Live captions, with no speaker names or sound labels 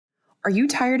Are you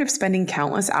tired of spending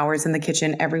countless hours in the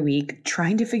kitchen every week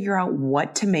trying to figure out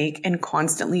what to make and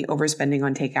constantly overspending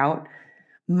on takeout?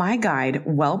 My guide,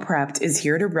 Well Prepped, is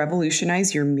here to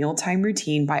revolutionize your mealtime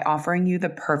routine by offering you the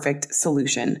perfect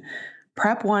solution.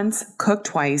 Prep once, cook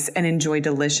twice, and enjoy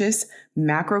delicious,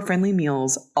 macro-friendly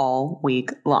meals all week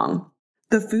long.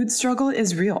 The food struggle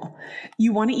is real.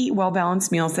 You want to eat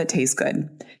well-balanced meals that taste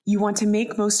good. You want to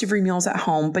make most of your meals at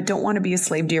home, but don't want to be a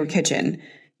slave to your kitchen.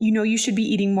 You know you should be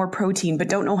eating more protein, but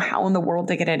don't know how in the world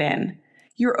to get it in.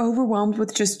 You're overwhelmed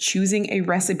with just choosing a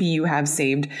recipe you have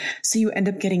saved, so you end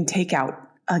up getting takeout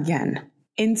again.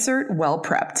 Insert Well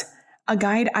Prepped, a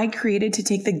guide I created to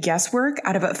take the guesswork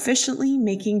out of efficiently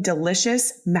making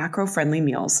delicious, macro-friendly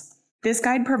meals. This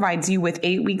guide provides you with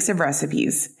 8 weeks of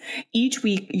recipes. Each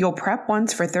week, you'll prep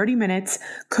once for 30 minutes,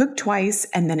 cook twice,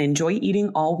 and then enjoy eating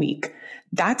all week.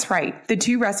 That's right, the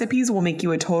 2 recipes will make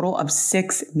you a total of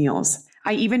 6 meals.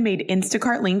 I even made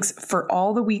Instacart links for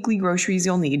all the weekly groceries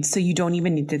you'll need, so you don't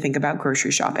even need to think about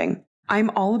grocery shopping. I'm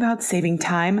all about saving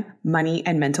time, money,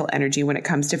 and mental energy when it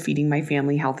comes to feeding my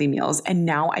family healthy meals, and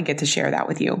now I get to share that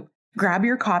with you. Grab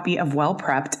your copy of Well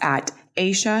Prepped at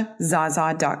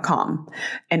aishazaza.com.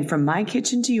 And from my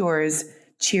kitchen to yours,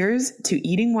 cheers to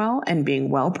eating well and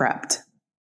being well prepped.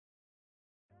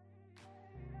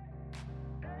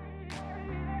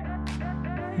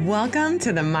 Welcome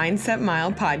to the Mindset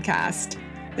Mile podcast,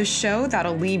 the show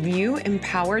that'll leave you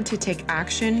empowered to take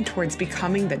action towards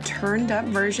becoming the turned up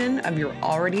version of your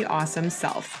already awesome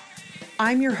self.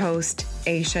 I'm your host,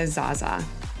 Aisha Zaza,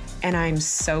 and I'm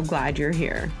so glad you're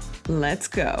here. Let's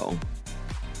go.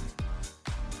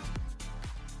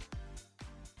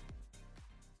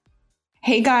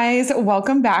 Hey guys,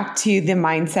 welcome back to the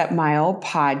Mindset Mile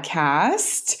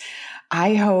podcast.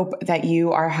 I hope that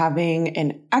you are having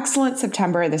an excellent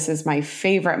September. This is my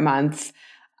favorite month.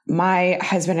 My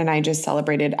husband and I just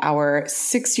celebrated our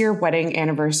 6-year wedding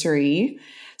anniversary.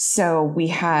 So we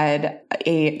had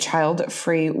a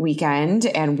child-free weekend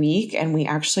and week, and we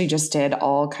actually just did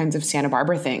all kinds of Santa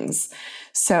Barbara things.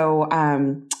 So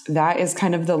that is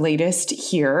kind of the latest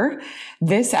here.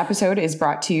 This episode is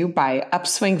brought to you by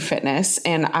Upswing Fitness,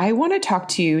 and I want to talk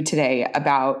to you today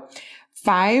about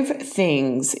 5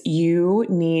 things you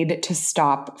need to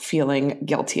stop feeling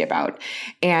guilty about.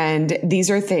 And these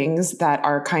are things that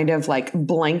are kind of like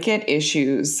blanket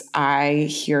issues I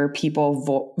hear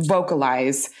people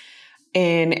vocalize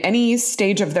in any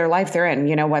stage of their life they're in,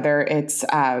 whether it's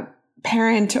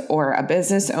parent or a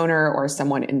business owner or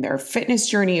someone in their fitness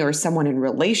journey or someone in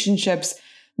relationships.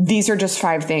 These are just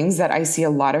 5 things that I see a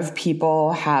lot of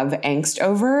people have angst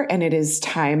over, and it is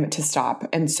time to stop.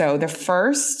 And so the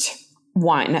first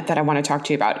one that I want to talk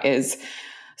to you about is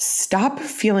stop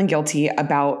feeling guilty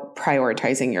about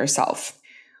prioritizing yourself.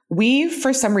 We,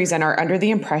 for some reason, are under the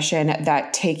impression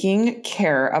that taking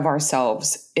care of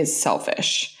ourselves is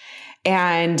selfish.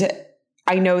 And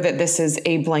I know that this is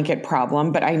a blanket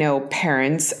problem, but I know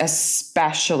parents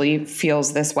especially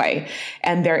feels this way.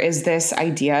 And there is this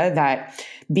idea that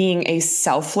being a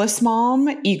selfless mom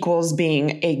equals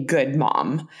being a good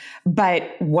mom.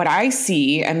 But what I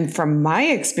see, and from my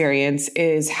experience,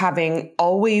 is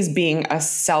always being a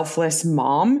selfless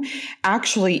mom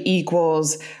actually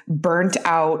equals burnt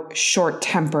out,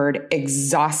 short-tempered,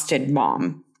 exhausted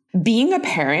mom. Being a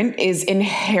parent is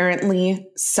inherently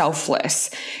selfless.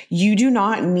 You do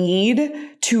not need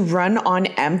to run on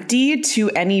empty to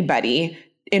anybody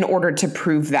in order to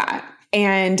prove that.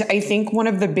 And I think one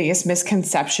of the biggest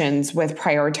misconceptions with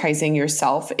prioritizing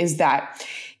yourself is that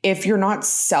if you're not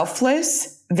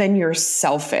selfless, then you're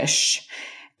selfish.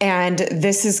 And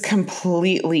this is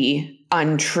completely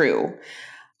untrue.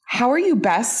 How are you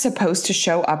best supposed to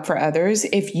show up for others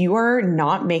if you are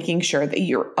not making sure that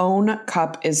your own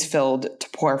cup is filled to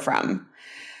pour from?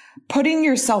 Putting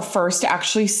yourself first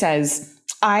actually says,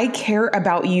 I care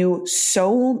about you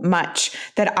so much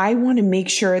that I want to make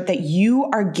sure that you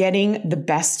are getting the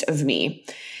best of me.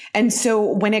 And so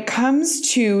when it comes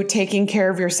to taking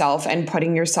care of yourself and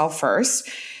putting yourself first,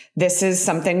 this is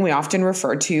something we often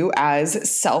refer to as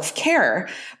self-care.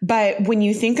 But when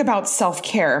you think about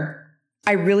self-care,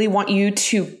 I really want you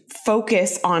to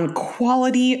focus on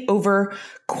quality over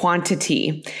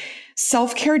quantity.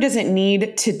 Self-care doesn't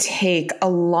need to take a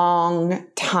long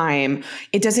time.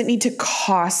 It doesn't need to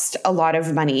cost a lot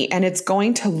of money, and it's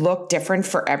going to look different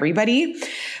for everybody.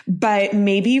 But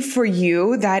maybe for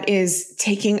you, that is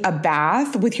taking a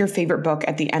bath with your favorite book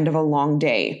at the end of a long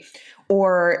day.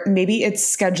 Or maybe it's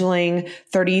scheduling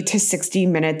 30 to 60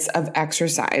 minutes of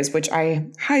exercise, which I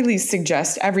highly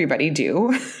suggest everybody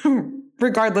do,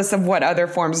 regardless of what other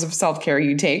forms of self-care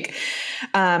you take.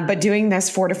 But doing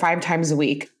this 4 to 5 times a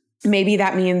week. Maybe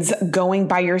that means going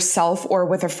by yourself or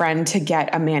with a friend to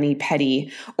get a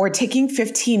mani-pedi, or taking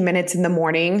 15 minutes in the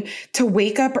morning to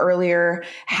wake up earlier,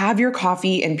 have your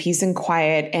coffee in peace and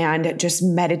quiet, and just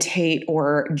meditate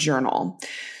or journal.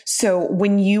 So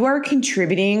when you are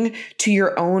contributing to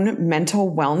your own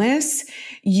mental wellness,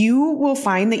 you will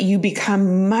find that you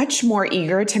become much more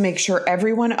eager to make sure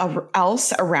everyone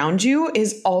else around you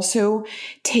is also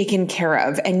taken care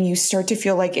of. And you start to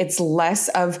feel like it's less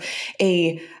of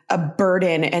a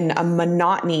burden and a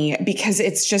monotony, because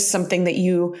it's just something that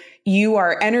you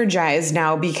are energized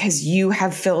now because you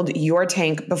have filled your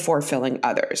tank before filling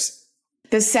others.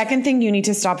 The second thing you need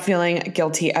to stop feeling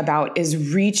guilty about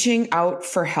is reaching out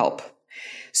for help.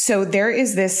 So there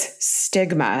is this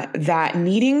stigma that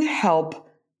needing help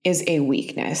is a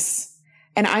weakness.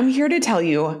 And I'm here to tell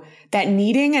you that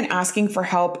needing and asking for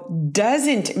help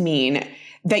doesn't mean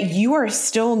that you are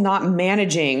still not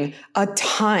managing a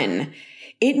ton.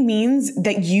 It means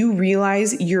that you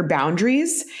realize your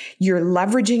boundaries, you're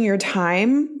leveraging your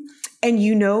time, and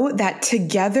you know that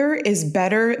together is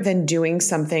better than doing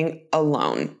something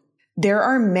alone. There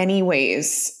are many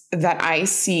ways that I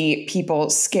see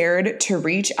people scared to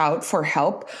reach out for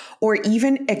help or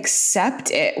even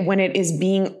accept it when it is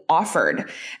being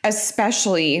offered,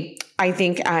 especially, I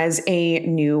think, as a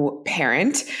new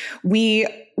parent. We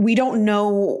don't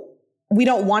know. We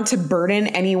don't want to burden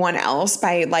anyone else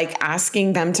by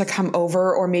asking them to come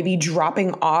over, or maybe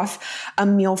dropping off a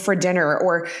meal for dinner,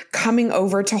 or coming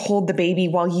over to hold the baby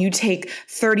while you take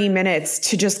 30 minutes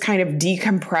to just kind of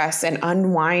decompress and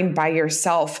unwind by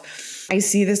yourself. I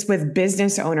see this with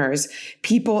business owners,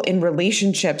 people in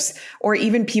relationships, or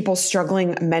even people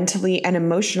struggling mentally and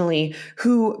emotionally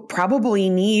who probably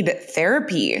need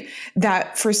therapy,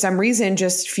 that for some reason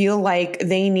just feel like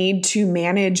they need to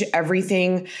manage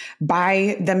everything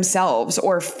by themselves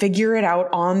or figure it out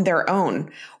on their own.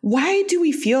 Why do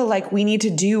we feel like we need to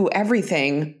do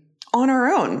everything on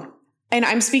our own? And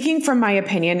I'm speaking from my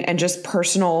opinion and just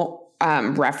personal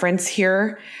reference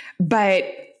here, but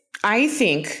I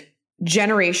think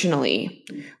generationally,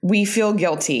 we feel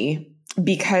guilty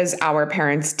because our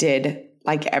parents did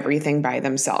everything by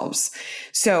themselves.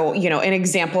 So, an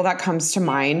example that comes to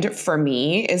mind for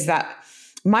me is that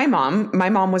my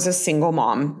mom was a single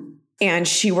mom, and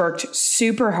she worked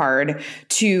super hard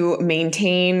to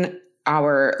maintain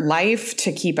our life,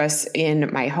 to keep us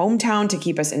in my hometown, to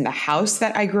keep us in the house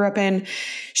that I grew up in.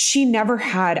 She never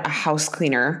had a house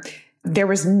cleaner. There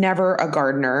was never a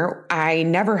gardener. I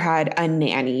never had a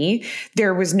nanny.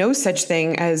 There was no such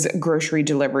thing as grocery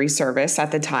delivery service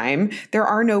at the time. There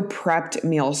are no prepped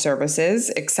meal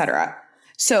services, etc.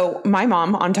 So my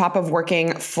mom, on top of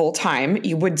working full time,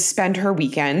 would spend her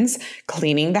weekends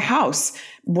cleaning the house.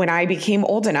 When I became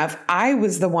old enough, I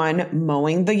was the one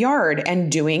mowing the yard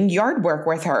and doing yard work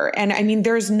with her. And I mean,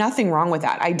 there's nothing wrong with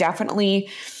that. I definitely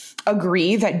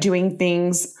agree that doing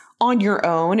things on your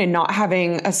own and not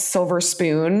having a silver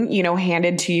spoon,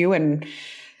 handed to you. And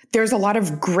there's a lot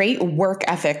of great work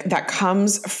ethic that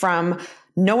comes from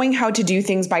knowing how to do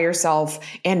things by yourself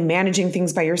and managing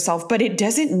things by yourself. But it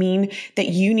doesn't mean that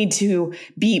you need to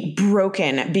be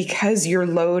broken because your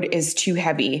load is too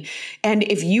heavy. And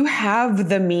if you have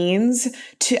the means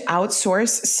to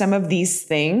outsource some of these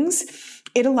things,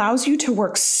 it allows you to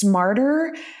work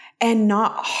smarter and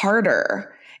not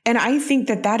harder. And I think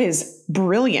that is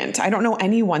brilliant. I don't know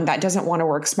anyone that doesn't want to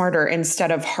work smarter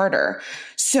instead of harder.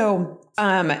 So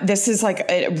this is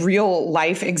a real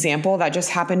life example that just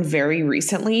happened very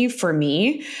recently for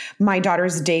me. My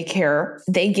daughter's daycare,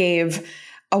 they gave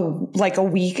a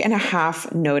week and a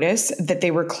half notice that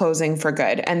they were closing for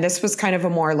good. And this was kind of a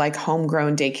more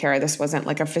homegrown daycare. This wasn't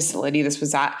a facility. This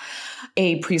was at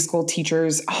a preschool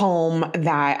teacher's home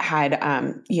that had,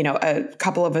 a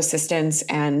couple of assistants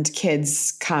and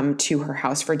kids come to her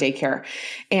house for daycare.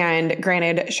 And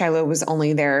granted, Shiloh was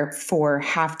only there for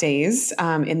half days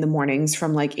in the mornings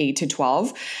from 8 to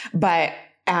 12. But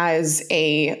as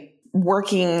a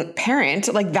working parent,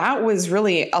 that was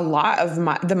really a lot of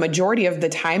the majority of the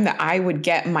time that I would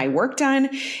get my work done.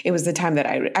 It was the time that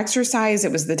I would exercise.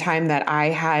 It was the time that I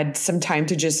had some time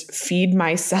to just feed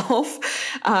myself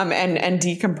and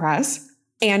decompress.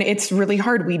 And it's really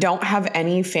hard. We don't have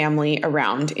any family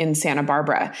around in Santa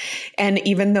Barbara. And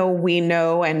even though we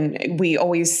know, and we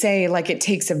always say it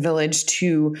takes a village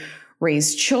to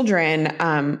raise children,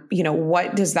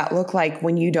 what does that look like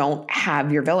when you don't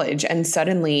have your village? And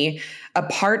suddenly a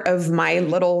part of my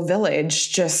little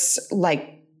village just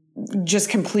just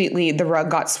completely, the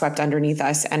rug got swept underneath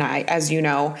us. And as you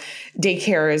know,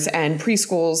 daycares and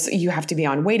preschools, you have to be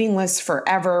on waiting lists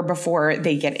forever before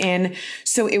they get in.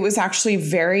 So it was actually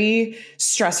very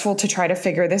stressful to try to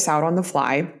figure this out on the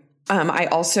fly. I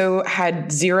also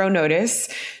had zero notice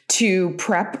to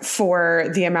prep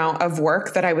for the amount of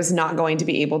work that I was not going to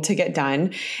be able to get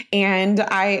done. And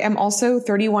I am also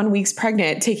 31 weeks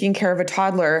pregnant, taking care of a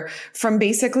toddler from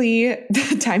basically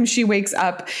the time she wakes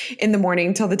up in the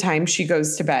morning till the time she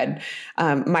goes to bed.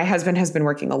 My husband has been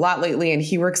working a lot lately and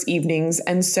he works evenings.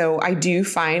 And so I do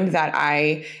find that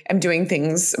I am doing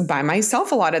things by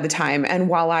myself a lot of the time. And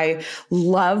while I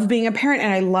love being a parent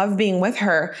and I love being with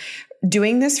her,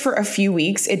 doing this for a few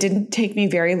weeks, it didn't take me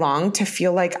very long to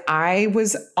feel like I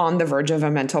was on the verge of a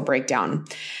mental breakdown.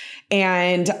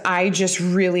 And I just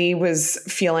really was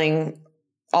feeling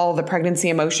all the pregnancy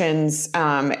emotions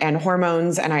and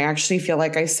hormones. And I actually feel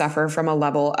like I suffer from a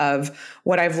level of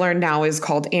what I've learned now is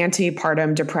called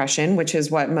antepartum depression, which is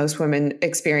what most women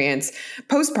experience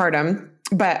postpartum.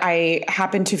 But I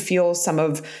happen to feel some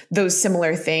of those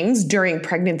similar things during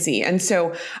pregnancy. And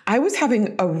so I was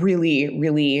having a really,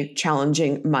 really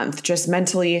challenging month, just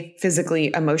mentally,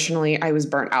 physically, emotionally. I was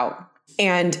burnt out.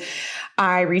 And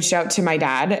I reached out to my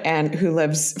dad, who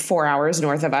lives 4 hours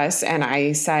north of us. And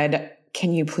I said,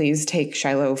 can you please take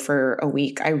Shiloh for a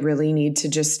week? I really need to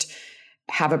just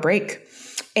have a break.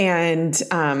 And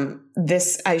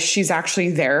she's actually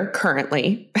there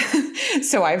currently.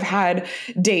 So I've had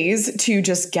days to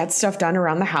just get stuff done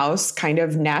around the house, kind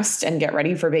of nest and get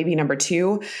ready for baby number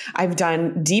 2. I've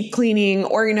done deep cleaning,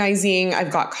 organizing.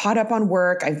 I've got caught up on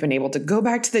work. I've been able to go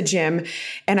back to the gym,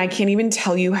 and I can't even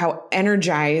tell you how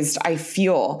energized I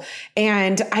feel.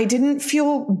 And I didn't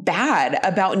feel bad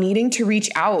about needing to reach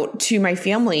out to my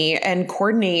family and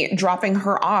coordinate dropping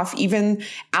her off even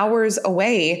hours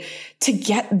away to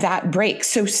get that break.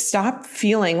 So stop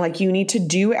feeling like you need to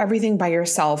do everything by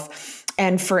yourself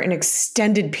and for an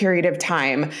extended period of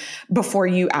time before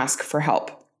you ask for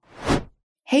help.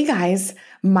 Hey guys,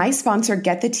 my sponsor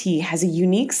Get the Tea has a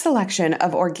unique selection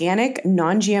of organic,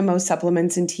 non-GMO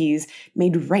supplements and teas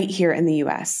made right here in the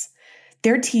US.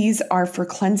 Their teas are for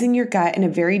cleansing your gut in a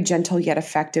very gentle yet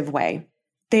effective way.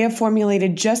 They have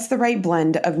formulated just the right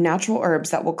blend of natural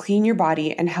herbs that will clean your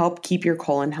body and help keep your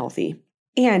colon healthy.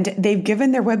 And they've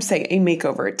given their website a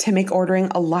makeover to make ordering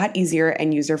a lot easier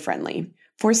and user-friendly.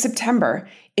 For September,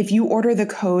 if you order the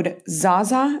code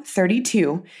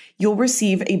ZAZA32, you'll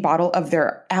receive a bottle of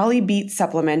their Alli Beet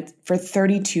supplement for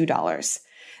 $32.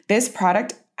 This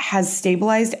product has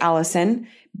stabilized allicin,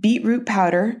 beetroot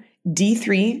powder,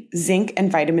 D3, zinc,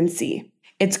 and vitamin C.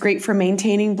 It's great for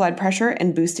maintaining blood pressure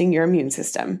and boosting your immune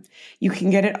system. You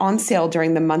can get it on sale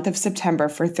during the month of September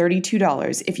for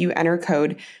 $32 if you enter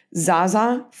code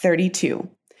ZAZA32.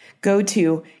 Go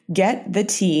to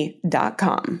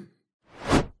getthetea.com.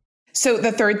 So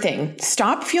the third thing,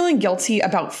 stop feeling guilty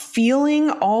about feeling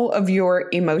all of your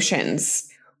emotions.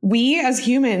 We as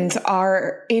humans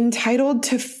are entitled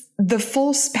to the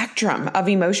full spectrum of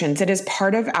emotions. It is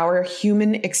part of our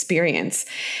human experience.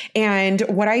 And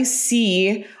what I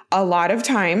see a lot of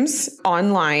times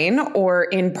online or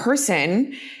in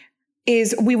person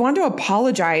is we want to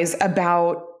apologize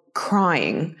about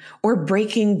crying or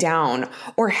breaking down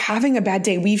or having a bad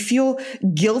day. We feel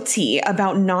guilty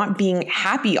about not being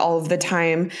happy all of the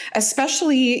time,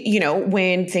 especially,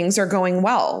 when things are going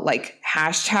well, like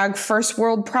hashtag first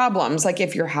world problems. Like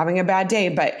if you're having a bad day,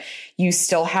 but you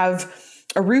still have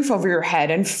a roof over your head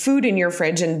and food in your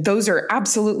fridge. And those are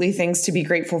absolutely things to be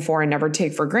grateful for and never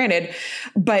take for granted.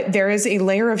 But there is a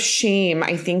layer of shame,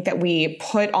 I think, that we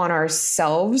put on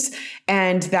ourselves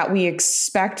and that we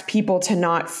expect people to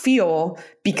not feel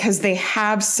because they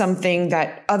have something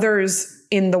that others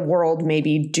in the world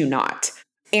maybe do not.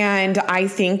 And I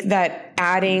think that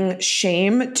adding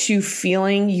shame to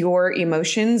feeling your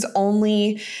emotions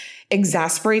only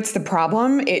exasperates the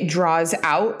problem. It draws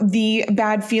out the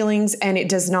bad feelings and it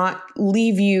does not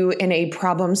leave you in a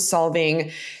problem-solving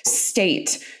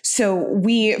state. So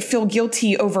we feel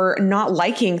guilty over not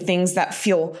liking things that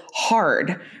feel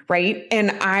hard, right?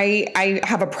 And I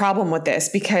have a problem with this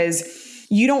because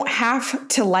you don't have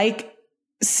to like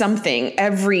something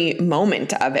every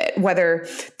moment of it, whether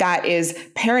that is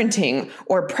parenting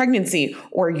or pregnancy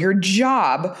or your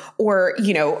job or,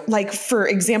 like for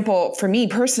example, for me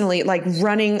personally, like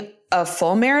running a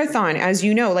full marathon, as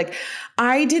you know, like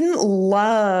I didn't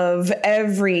love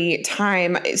every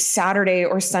time Saturday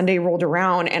or Sunday rolled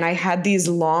around and I had these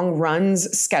long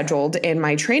runs scheduled in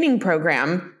my training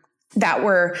program that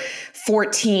were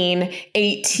 14,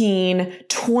 18,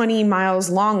 20 miles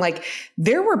long. Like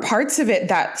there were parts of it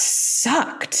that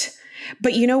sucked,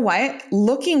 But you know what?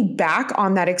 Looking back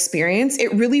on that experience,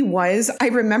 it really was, I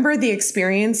remember the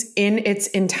experience in its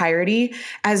entirety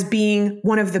as being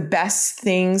one of the best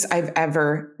things I've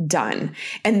ever done.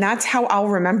 And that's how I'll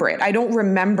remember it. I don't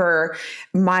remember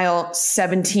mile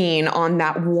 17 on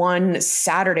that one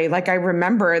Saturday. Like, I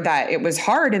remember that it was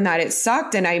hard and that it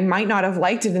sucked and I might not have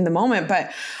liked it in the moment,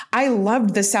 but I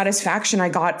loved the satisfaction I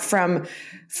got from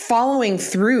following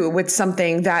through with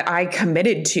something that I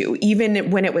committed to,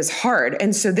 even when it was hard.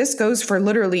 And so this goes for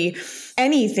literally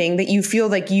anything that you feel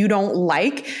like you don't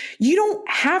like. You don't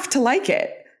have to like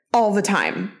it all the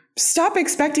time. Stop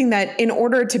expecting that in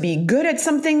order to be good at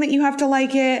something that you have to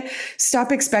like it.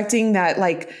 Stop expecting that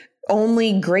like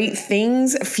only great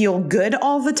things feel good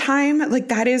all the time. Like,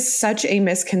 that is such a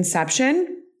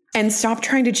misconception. And stop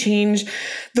trying to change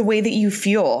the way that you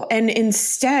feel. And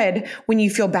instead, when you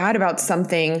feel bad about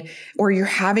something or you're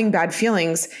having bad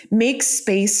feelings, make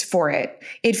space for it.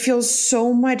 It feels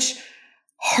so much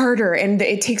harder and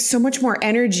it takes so much more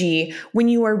energy when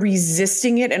you are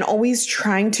resisting it and always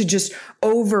trying to just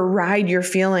override your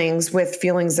feelings with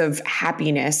feelings of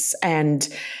happiness and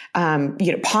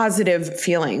positive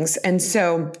feelings. And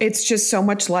so it's just so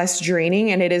much less draining,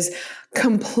 and it is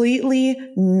completely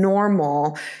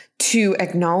normal to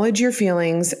acknowledge your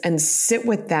feelings and sit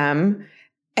with them.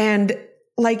 And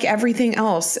like everything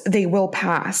else, they will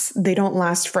pass. They don't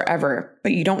last forever,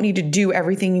 but you don't need to do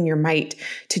everything in your might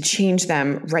to change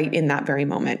them right in that very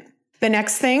moment. The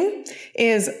next thing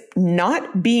is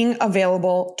not being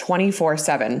available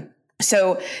 24/7.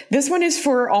 So this one is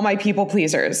for all my people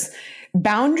pleasers.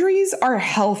 Boundaries are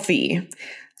healthy.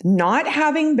 Not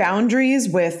having boundaries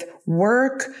with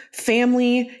work,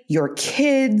 family, your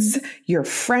kids, your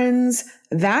friends,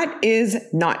 that is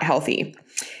not healthy.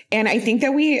 And I think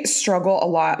that we struggle a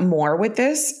lot more with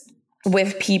this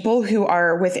with people who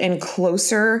are within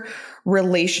closer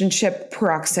relationship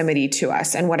proximity to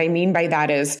us. And what I mean by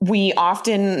that is we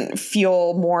often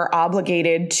feel more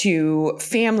obligated to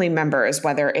family members,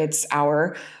 whether it's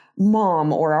our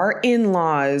mom or our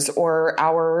in-laws or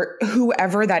our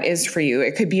whoever that is for you.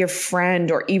 It could be a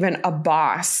friend or even a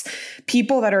boss.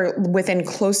 People that are within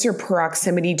closer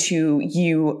proximity to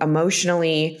you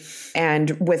emotionally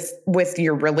and with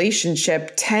your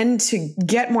relationship tend to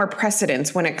get more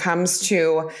precedence when it comes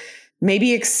to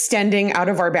maybe extending out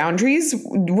of our boundaries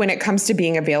when it comes to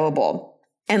being available.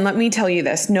 And let me tell you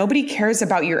this, nobody cares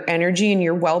about your energy and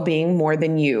your well-being more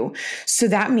than you. So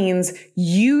that means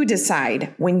you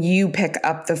decide when you pick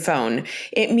up the phone.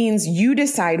 It means you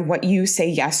decide what you say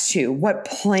yes to, what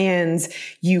plans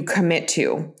you commit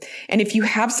to. And if you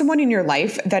have someone in your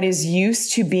life that is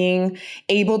used to being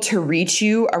able to reach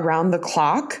you around the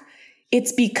clock,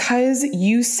 it's because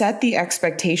you set the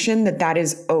expectation that that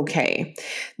is okay.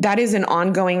 That is an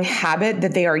ongoing habit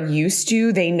that they are used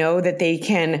to. They know that they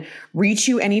can reach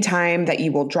you anytime, that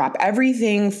you will drop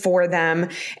everything for them.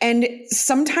 And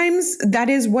sometimes that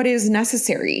is what is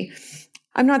necessary.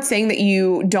 I'm not saying that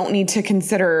you don't need to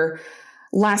consider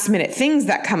last minute things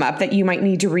that come up that you might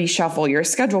need to reshuffle your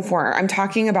schedule for. I'm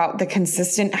talking about the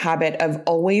consistent habit of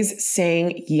always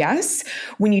saying yes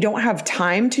when you don't have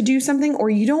time to do something or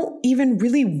you don't even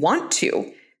really want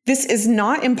to. This is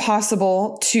not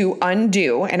impossible to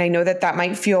undo. And I know that that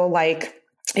might feel like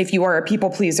if you are a people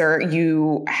pleaser,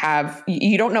 you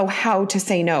don't know how to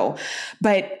say no,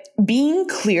 but being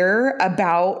clear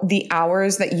about the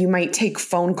hours that you might take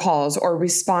phone calls or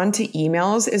respond to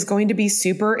emails is going to be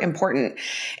super important.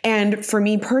 And for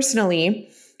me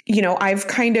personally, I've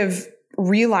kind of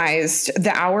realized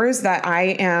the hours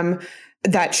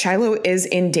that Shiloh is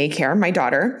in daycare, my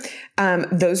daughter,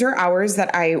 those are hours that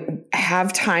I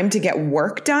have time to get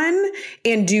work done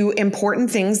and do important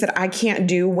things that I can't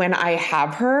do when I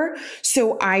have her.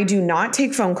 So I do not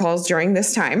take phone calls during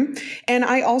this time. And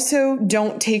I also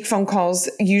don't take phone calls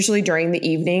usually during the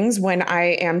evenings when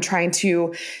I am trying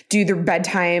to do the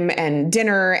bedtime and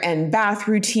dinner and bath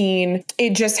routine.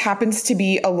 It just happens to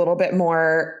be a little bit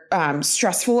more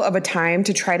stressful of a time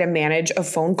to try to manage a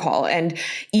phone call. And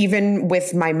even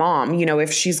with my mom,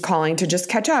 if she's calling to just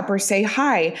catch up or say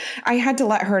hi, I had to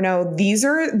let her know these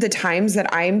are the times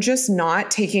that I'm just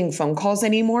not taking phone calls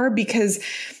anymore, because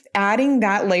adding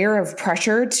that layer of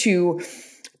pressure to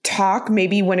talk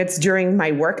maybe when it's during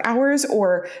my work hours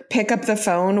or pick up the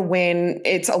phone when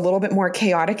it's a little bit more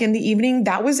chaotic in the evening,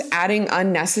 that was adding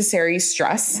unnecessary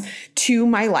stress to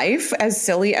my life, as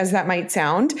silly as that might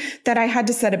sound, that I had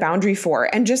to set a boundary for.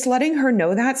 And just letting her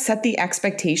know that, set the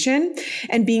expectation,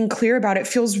 and being clear about it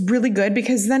feels really good,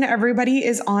 because then everybody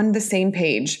is on the same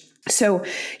page. So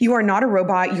you are not a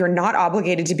robot. You're not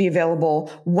obligated to be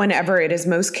available whenever it is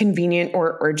most convenient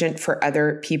or urgent for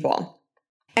other people.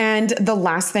 And the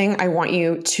last thing I want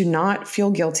you to not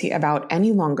feel guilty about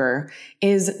any longer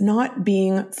is not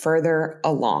being further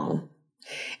along.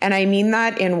 And I mean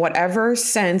that in whatever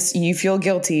sense you feel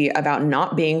guilty about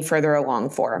not being further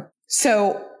along for.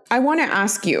 So I want to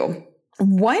ask you,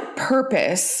 what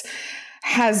purpose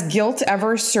has guilt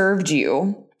ever served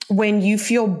you when you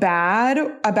feel bad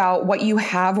about what you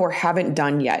have or haven't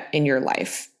done yet in your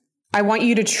life? I want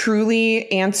you to truly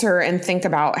answer and think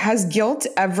about, has guilt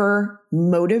ever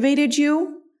motivated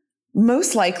you?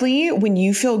 Most likely, when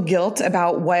you feel guilt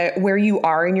about where you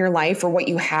are in your life or what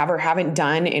you have or haven't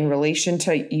done in relation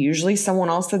to usually someone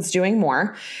else that's doing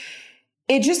more,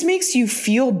 it just makes you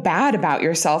feel bad about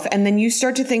yourself. And then you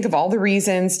start to think of all the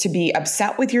reasons to be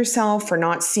upset with yourself for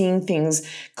not seeing things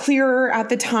clearer at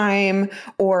the time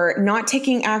or not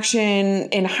taking action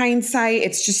in hindsight.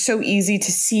 It's just so easy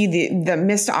to see the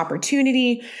missed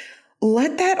opportunity.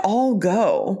 Let that all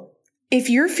go. If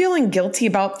you're feeling guilty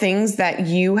about things that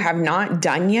you have not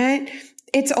done yet,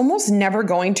 it's almost never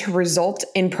going to result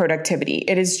in productivity.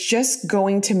 It is just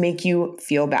going to make you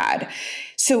feel bad.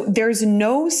 So there's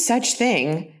no such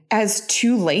thing as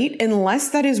too late unless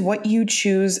that is what you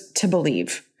choose to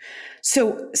believe.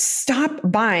 So stop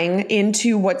buying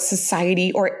into what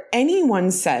society or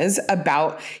anyone says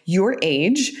about your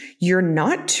age. You're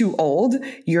not too old.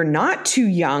 You're not too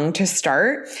young to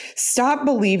start. Stop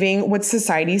believing what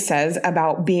society says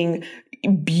about being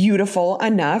beautiful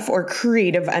enough or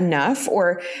creative enough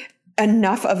or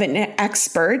enough of an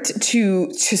expert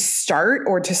to start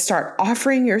or to start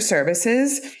offering your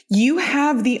services. You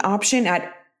have the option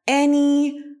at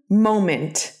any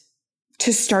moment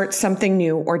to start something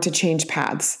new or to change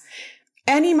paths.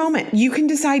 Any moment. You can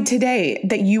decide today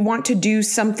that you want to do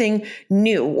something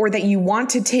new or that you want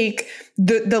to take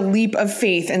the leap of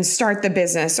faith and start the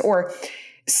business, or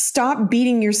stop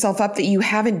beating yourself up that you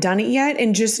haven't done it yet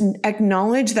and just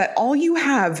acknowledge that all you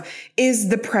have is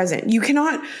the present. You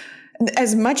cannot,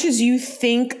 as much as you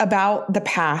think about the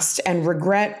past and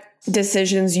regret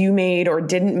decisions you made or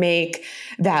didn't make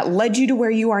that led you to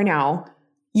where you are now,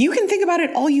 you can think about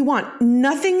it all you want.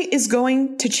 Nothing is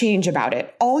going to change about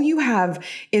it. All you have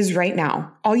is right now.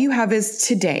 All you have is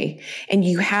today. And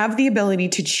you have the ability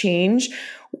to change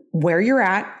where you're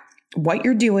at, what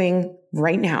you're doing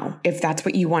right now, if that's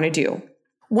what you want to do.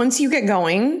 Once you get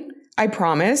going, I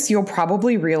promise you'll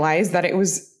probably realize that it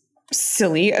was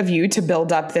silly of you to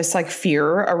build up this fear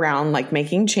around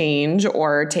making change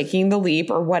or taking the leap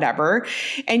or whatever.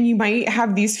 And you might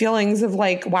have these feelings of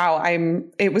wow,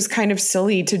 it was kind of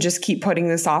silly to just keep putting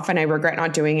this off and I regret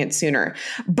not doing it sooner.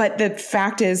 But the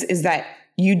fact is that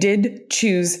you did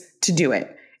choose to do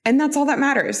it. And that's all that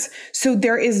matters. So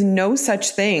there is no such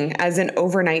thing as an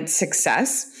overnight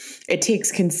success. It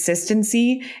takes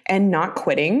consistency and not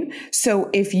quitting.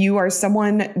 So if you are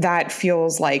someone that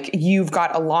feels like you've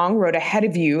got a long road ahead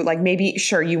of you, maybe,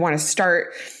 sure, you want to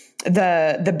start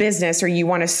the business or you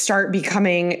want to start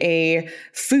becoming a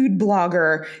food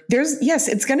blogger, yes,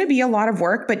 it's going to be a lot of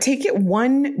work, but take it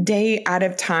one day at a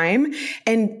time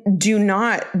and do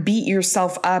not beat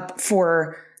yourself up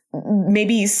for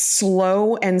maybe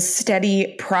slow and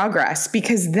steady progress,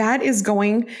 because that is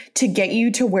going to get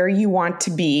you to where you want to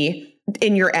be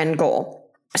in your end goal.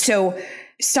 So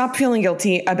stop feeling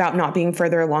guilty about not being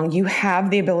further along. You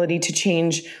have the ability to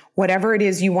change whatever it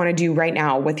is you want to do right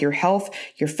now with your health,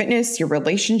 your fitness, your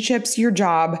relationships, your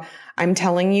job. I'm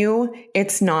telling you,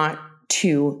 it's not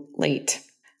too late.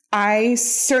 I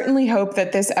certainly hope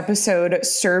that this episode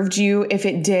served you. If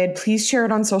it did, please share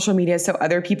it on social media so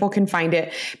other people can find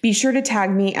it. Be sure to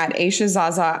tag me at Aisha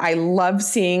Zaza. I love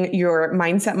seeing your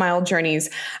Mindset Mile journeys.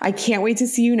 I can't wait to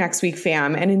see you next week,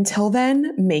 fam. And until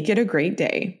then, make it a great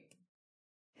day.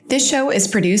 This show is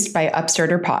produced by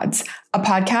Upstarter Pods, a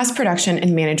podcast production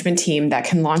and management team that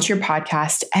can launch your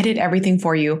podcast, edit everything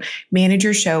for you, manage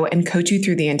your show, and coach you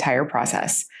through the entire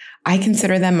process. I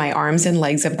consider them my arms and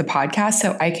legs of the podcast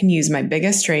so I can use my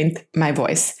biggest strength, my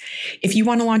voice. If you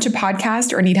want to launch a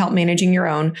podcast or need help managing your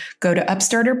own, go to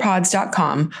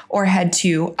upstarterpods.com or head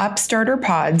to Upstarter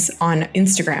Pods on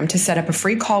Instagram to set up a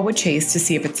free call with Chase to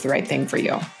see if it's the right thing for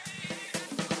you.